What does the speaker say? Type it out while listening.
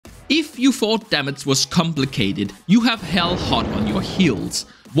If you thought damage was complicated, you have hell hot on your heels.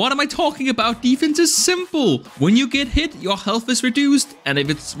 What am I talking about? Defense is simple. When you get hit, your health is reduced, and if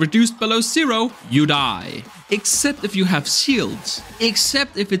it's reduced below 0, you die. Except if you have shields.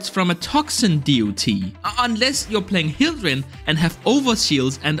 Except if it's from a toxin DOT. Unless you're playing Hildren and have over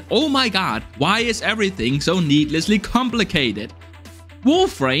shields, and oh my god, why is everything so needlessly complicated?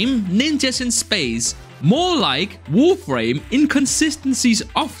 Warframe, ninjas in space. More like Warframe, inconsistencies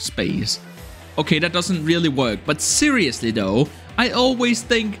of space. Okay, that doesn't really work, but seriously though, I always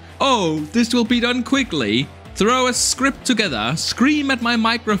think, oh, this will be done quickly. Throw a script together, scream at my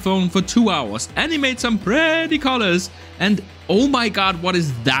microphone for 2 hours, animate some pretty colors, and oh my god, what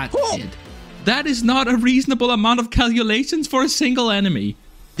is that shit? That is not a reasonable amount of calculations for a single enemy.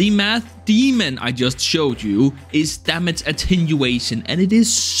 The math demon I just showed you is damage attenuation, and it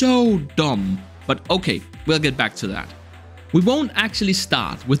is so dumb. But okay, we'll get back to that. We won't actually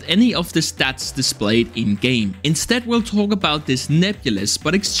start with any of the stats displayed in-game. Instead, we'll talk about this nebulous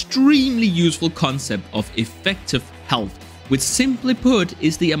but extremely useful concept of effective health, which simply put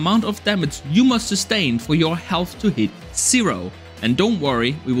is the amount of damage you must sustain for your health to hit 0. And don't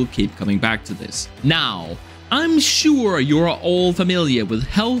worry, we will keep coming back to this. Now, I'm sure you're all familiar with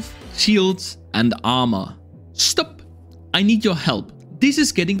health, shields, and armor. Stop! I need your help. This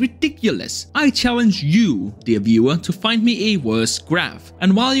is getting ridiculous. I challenge you, dear viewer, to find me a worse graph.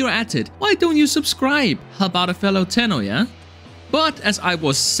 And while you're at it, why don't you subscribe? How about a fellow tenor, yeah? But as I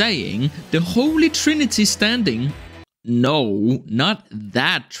was saying, the Holy Trinity standing... No, not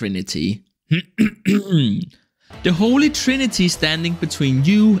that Trinity. The Holy Trinity standing between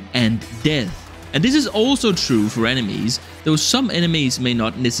you and death. And this is also true for enemies, though some enemies may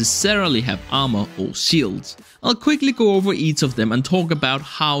not necessarily have armor or shields. I'll quickly go over each of them and talk about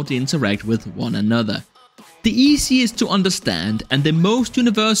how they interact with one another. The easiest to understand and the most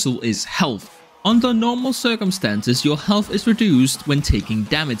universal is health. Under normal circumstances, your health is reduced when taking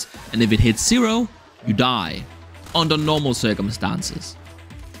damage, and if it hits 0, you die. Under normal circumstances.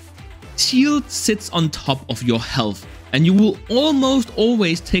 Shield sits on top of your health, and you will almost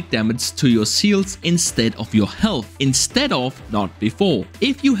always take damage to your shields instead of your health, instead of not before.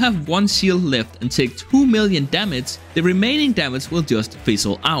 If you have 1 shield left and take 2 million damage, the remaining damage will just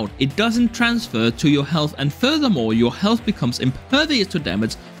fizzle out. It doesn't transfer to your health, and furthermore your health becomes impervious to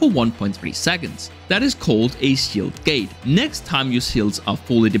damage for 1.3 seconds. That is called a shield gate. Next time your shields are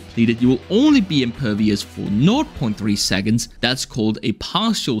fully depleted, you will only be impervious for 0.3 seconds. That's called a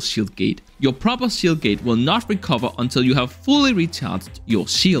partial shield gate. Your proper shield gate will not recover until you have fully recharged your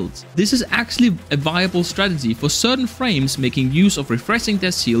shields. This is actually a viable strategy for certain frames making use of refreshing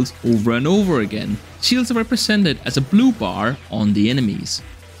their shields over and over again. Shields are represented as a blue bar on the enemies.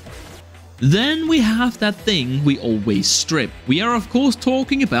 Then we have that thing we always strip. We are of course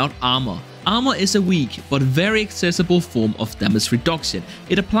talking about armor. Armor is a weak but very accessible form of damage reduction.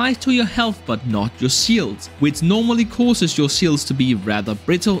 It applies to your health but not your shields, which normally causes your shields to be rather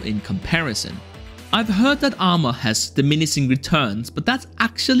brittle in comparison. I've heard that armor has diminishing returns, but that's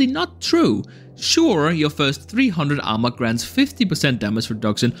actually not true. Sure, your first 300 armor grants 50% damage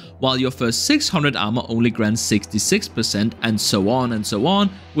reduction, while your first 600 armor only grants 66%, and so on,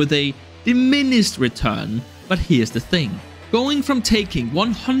 with a diminished return. But here's the thing. Going from taking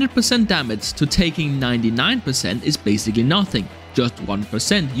 100% damage to taking 99% is basically nothing, just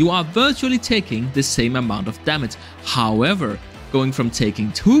 1%. You are virtually taking the same amount of damage. However, going from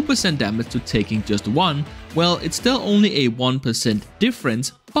taking 2% damage to taking just 1, well, it's still only a 1%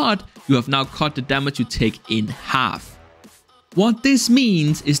 difference, but you have now cut the damage you take in half. What this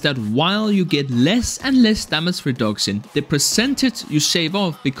means is that while you get less and less damage reduction, the percentage you shave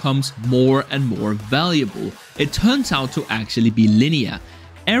off becomes more and more valuable. It turns out to actually be linear.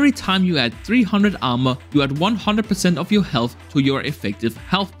 Every time you add 300 armor, you add 100% of your health to your effective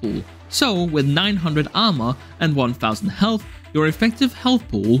health pool. So with 900 armor and 1000 health, your effective health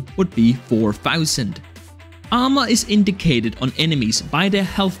pool would be 4000. Armor is indicated on enemies by their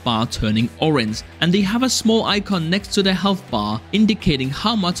health bar turning orange, and they have a small icon next to their health bar indicating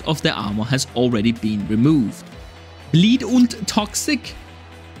how much of their armor has already been removed. Bleed und toxic.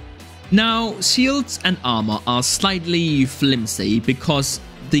 Now, shields and armor are slightly flimsy because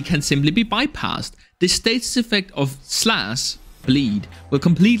they can simply be bypassed. The status effect of slash bleed will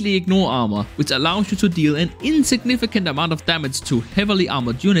completely ignore armor, which allows you to deal an insignificant amount of damage to heavily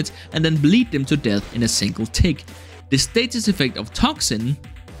armored units and then bleed them to death in a single tick. The status effect of toxin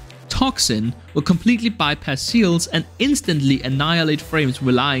will completely bypass shields and instantly annihilate frames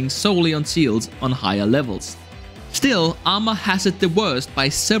relying solely on shields on higher levels. Still, armor has it the worst by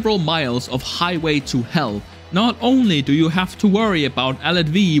several miles of highway to hell. Not only do you have to worry about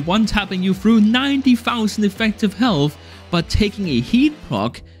LV one-tapping you through 90,000 effective health, but taking a heat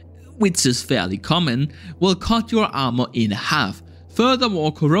proc, which is fairly common, will cut your armor in half.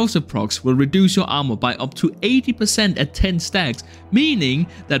 Furthermore, corrosive procs will reduce your armor by up to 80% at 10 stacks, meaning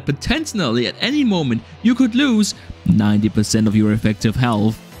that potentially at any moment you could lose 90% of your effective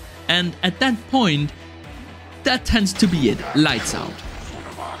health. And at that point, that tends to be it, lights out.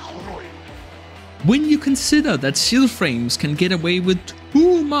 When you consider that shield frames can get away with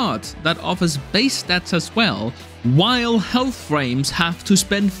 2 mods that offers base stats as well, while health frames have to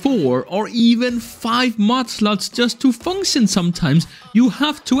spend 4 or even 5 mod slots just to function sometimes, you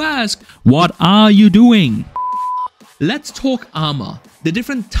have to ask, what are you doing? Let's talk armor. The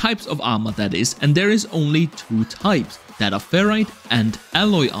different types of armor that is, and there is only 2 types, that of Ferrite and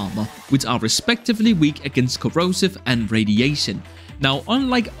alloy armor, which are respectively weak against corrosive and radiation. Now,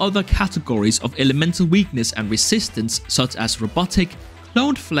 unlike other categories of elemental weakness and resistance such as robotic,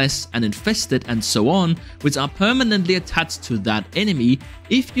 cloned flesh and infested and so on, which are permanently attached to that enemy,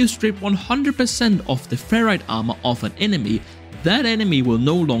 if you strip 100% of the ferrite armor off an enemy, that enemy will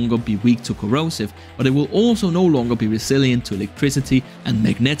no longer be weak to corrosive, but it will also no longer be resilient to electricity and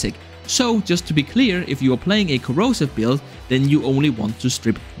magnetic. So just to be clear, if you are playing a corrosive build, then you only want to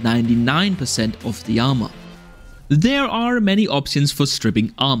strip 99% of the armor. There are many options for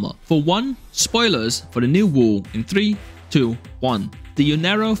stripping armor. For one, spoilers for the new WoW in 3, 2, 1. The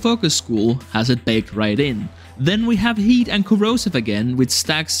Unero Focus School has it baked right in. Then we have heat and corrosive again, which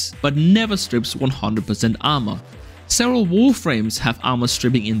stacks but never strips 100% armor. Several Warframes have armor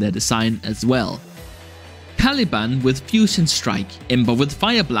stripping in their design as well. Caliban with Fusion Strike, Ember with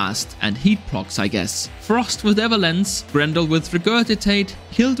Fire Blast and Heat procs I guess, Frost with Everlance, Grendel with Regurgitate,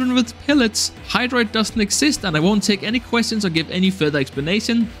 Hildren with Pillets, Hydroid doesn't exist and I won't take any questions or give any further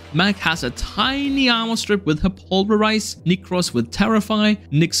explanation. Mag has a tiny armor strip with her Pulverize, Nikros with Terrify,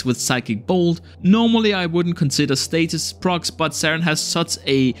 Nyx with Psychic Bolt. Normally I wouldn't consider status procs, but Saren has such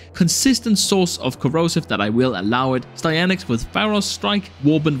a consistent source of corrosive that I will allow it. Styanics with Pharos Strike,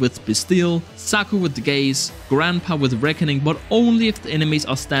 Warband with Bastille, Saku with the Gaze, Grandpa with Reckoning, but only if the enemies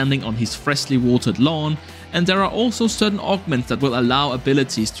are standing on his freshly watered lawn, and there are also certain augments that will allow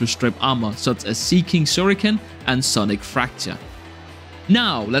abilities to strip armor such as Seeking Shuriken and Sonic Fracture.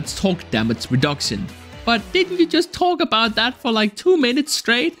 Now let's talk damage reduction. But didn't you just talk about that for like 2 minutes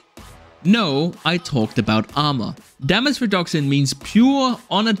straight? No, I talked about armor. Damage reduction means pure,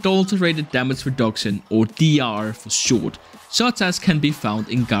 unadulterated damage reduction, or DR for short, such as can be found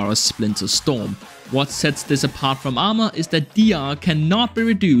in Gara's Splinter Storm. What sets this apart from armor is that DR cannot be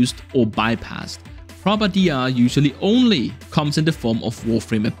reduced or bypassed. Proper DR usually only comes in the form of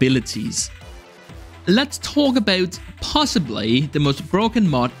Warframe abilities. Let's talk about possibly the most broken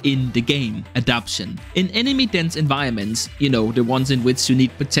mod in the game, Adaptation. In enemy dense environments, you know, the ones in which you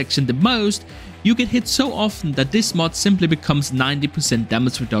need protection the most, you get hit so often that this mod simply becomes 90%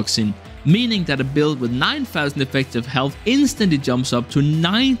 damage reduction, meaning that a build with 9,000 effective health instantly jumps up to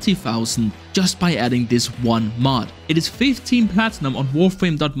 90,000 just by adding this one mod. It is 15 platinum on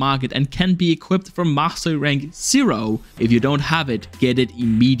warframe.market and can be equipped from mastery rank 0. If you don't have it, get it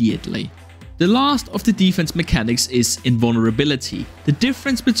immediately. The last of the defense mechanics is invulnerability. The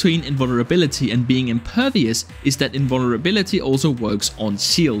difference between invulnerability and being impervious is that invulnerability also works on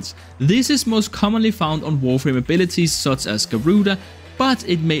shields. This is most commonly found on Warframe abilities such as Garuda, but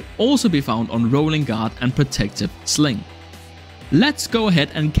it may also be found on Rolling Guard and Protective Sling. Let's go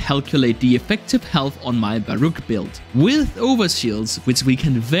ahead and calculate the effective health on my Baruch build. With overshields, which we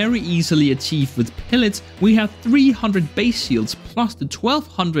can very easily achieve with pellets, we have 300 base shields plus the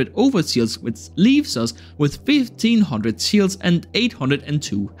 1200 overshields, which leaves us with 1500 shields and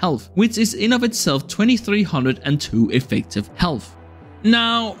 802 health, which is in of itself 2302 effective health.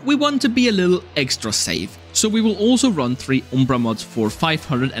 Now, we want to be a little extra safe, so we will also run 3 Umbra mods for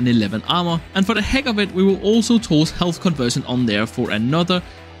 511 armor, and for the heck of it, we will also toss health conversion on there for another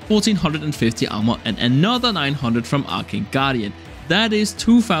 1450 armor and another 900 from Arcane Guardian. That is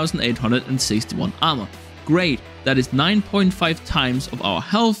 2861 armor. Great, that is 9.5 times of our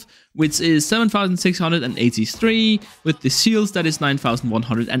health, which is 7683, with the shields that is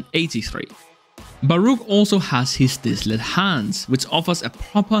 9183. Baruch also has his Dislet Hands, which offers a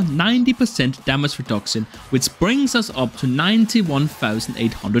proper 90% damage reduction, which brings us up to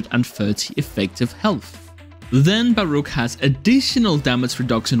 91,830 effective health. Then Baruch has additional damage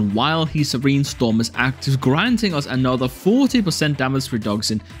reduction while his Serene Storm is active, granting us another 40% damage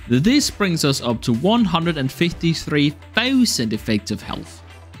reduction. This brings us up to 153,000 effective health.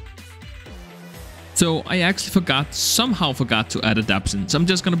 So I actually somehow forgot to add adaptation, so I'm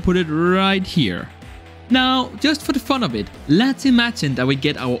just gonna put it right here. Now, just for the fun of it, let's imagine that we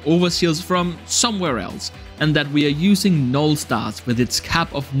get our overseals from somewhere else, and that we are using Null Stars with its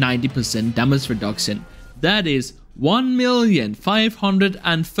cap of 90% damage reduction. That is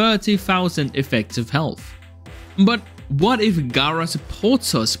 1,530,000 effective health. But what if Gara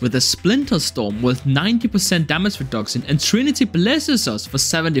supports us with a Splinter Storm with 90% damage reduction and Trinity blesses us for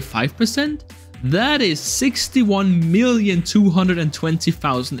 75%? That is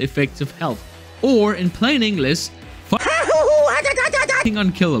 61,220,000 effective health. Or in plain English, fucking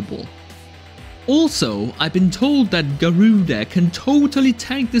unkillable. Also, I've been told that Garuda can totally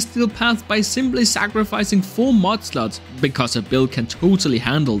tank the Steel Path by simply sacrificing 4 mod slots, because a build can totally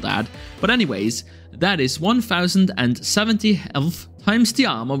handle that. But anyways, that is 1070 health times the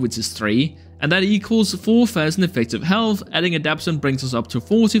armor, which is 3, and that equals 4,000 effective health. Adding Adaptation brings us up to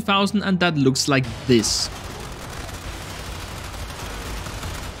 40,000, and that looks like this.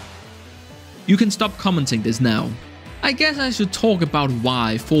 You can stop commenting this now. I guess I should talk about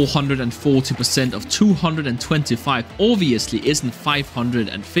why 440% of 225 obviously isn't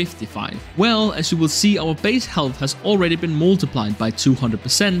 555. Well, as you will see, our base health has already been multiplied by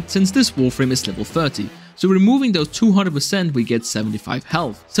 200% since this Warframe is level 30. So removing those 200% we get 75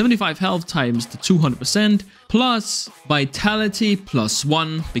 health. 75 health times the 200% plus Vitality plus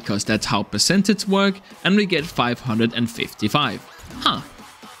 1, because that's how percentages work, and we get 555. Huh.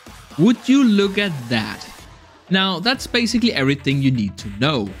 Would you look at that? Now, that's basically everything you need to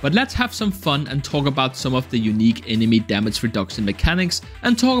know, but let's have some fun and talk about some of the unique enemy damage reduction mechanics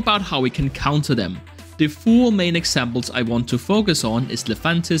and talk about how we can counter them. The 4 main examples I want to focus on is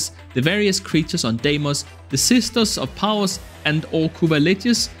Laphantis, the various creatures on Deimos, the Sisters of Pavos and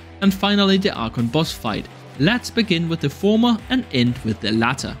Orcuvalitis, and finally the Archon boss fight. Let's begin with the former and end with the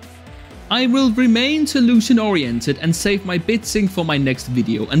latter. I will remain solution oriented and save my bitsing for my next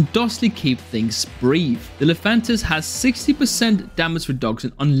video and thusly keep things brief. The Laphantis has 60% damage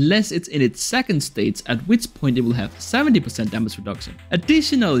reduction unless it's in its second state, at which point it will have 70% damage reduction.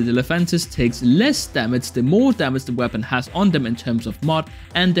 Additionally, the Laphantis takes less damage the more damage the weapon has on them in terms of mod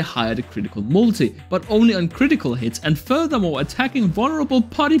and the higher the critical multi, but only on critical hits, and furthermore attacking vulnerable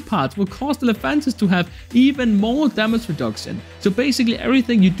body parts will cause the Laphantis to have even more damage reduction. So basically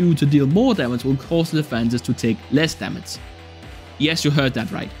everything you do to deal more damage will cause the Laphantis to take less damage. Yes, you heard that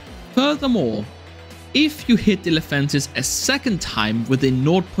right. Furthermore, if you hit the Laphantis a second time within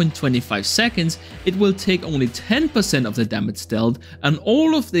 0.25 seconds, it will take only 10% of the damage dealt, and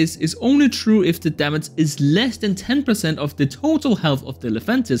all of this is only true if the damage is less than 10% of the total health of the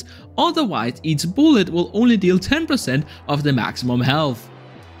Laphantis. Otherwise, each bullet will only deal 10% of the maximum health.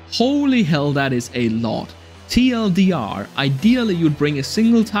 Holy hell, that is a lot. TLDR, ideally you'd bring a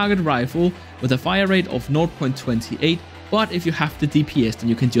single target rifle with a fire rate of 0.28, but if you have the DPS then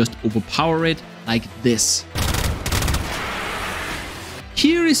you can just overpower it like this.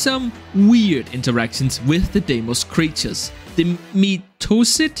 Here is some weird interactions with the Deimos Creatures. The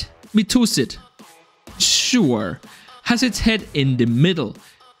Mitosid, sure, has its head in the middle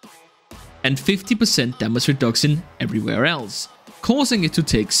and 50% damage reduction everywhere else, causing it to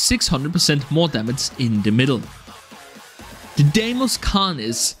take 600% more damage in the middle. The Deimos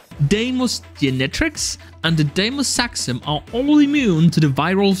Canis, Deimos Genetrix, and the Deimos Saxum are all immune to the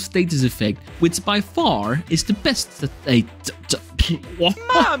viral status effect, which by far is the best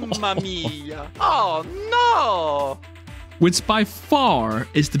Mamma mia! Oh no! Which by far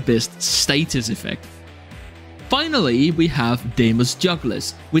is the best status effect. Finally, we have Deimos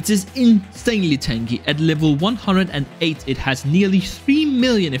Jugglers, which is insanely tanky. At level 108, it has nearly 3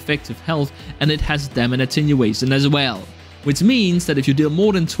 million effective health, and it has damage attenuation as well. Which means that if you deal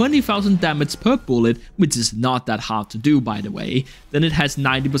more than 20,000 damage per bullet, which is not that hard to do by the way, then it has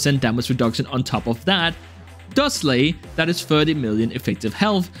 90% damage reduction on top of that. Thusly, that is 30 million effective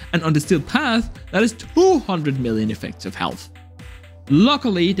health, and on the Steel Path, that is 200 million effective health.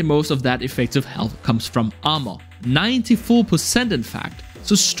 Luckily, the most of that effective health comes from armor, 94% in fact,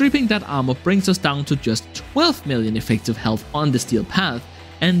 so stripping that armor brings us down to just 12 million effective health on the Steel Path,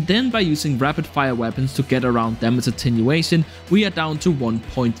 and then by using rapid fire weapons to get around damage attenuation, we are down to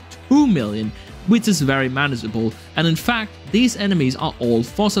 1.2 million, which is very manageable, and in fact, these enemies are all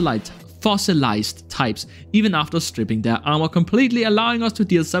fossilized types, even after stripping their armor completely, allowing us to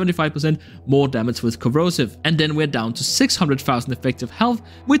deal 75% more damage with corrosive. And then we're down to 600,000 effective health,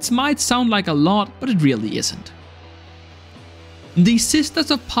 which might sound like a lot, but it really isn't. The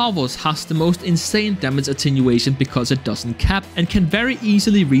Sisters of Pavos has the most insane damage attenuation because it doesn't cap and can very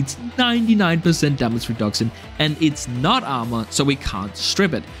easily reach 99% damage reduction, and it's not armor, so we can't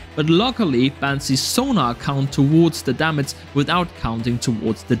strip it. But luckily, Banshee's sonar count towards the damage without counting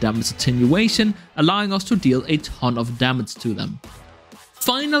towards the damage attenuation, allowing us to deal a ton of damage to them.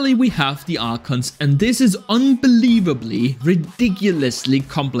 Finally, we have the Archons, and this is unbelievably, ridiculously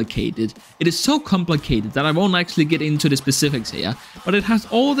complicated. It is so complicated that I won't actually get into the specifics here, but it has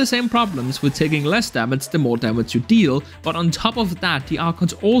all the same problems with taking less damage the more damage you deal, but on top of that, the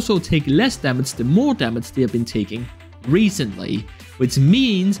Archons also take less damage the more damage they have been taking recently, which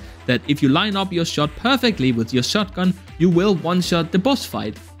means that if you line up your shot perfectly with your shotgun, you will one-shot the boss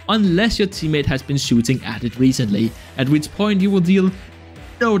fight, unless your teammate has been shooting at it recently, at which point you will deal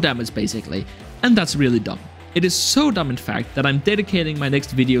no damage basically, and that's really dumb. It is so dumb in fact that I'm dedicating my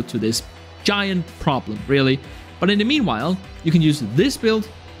next video to this giant problem, really. But in the meanwhile, you can use this build,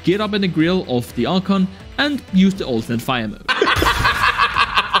 get up in the grill of the Archon, and use the alternate fire mode.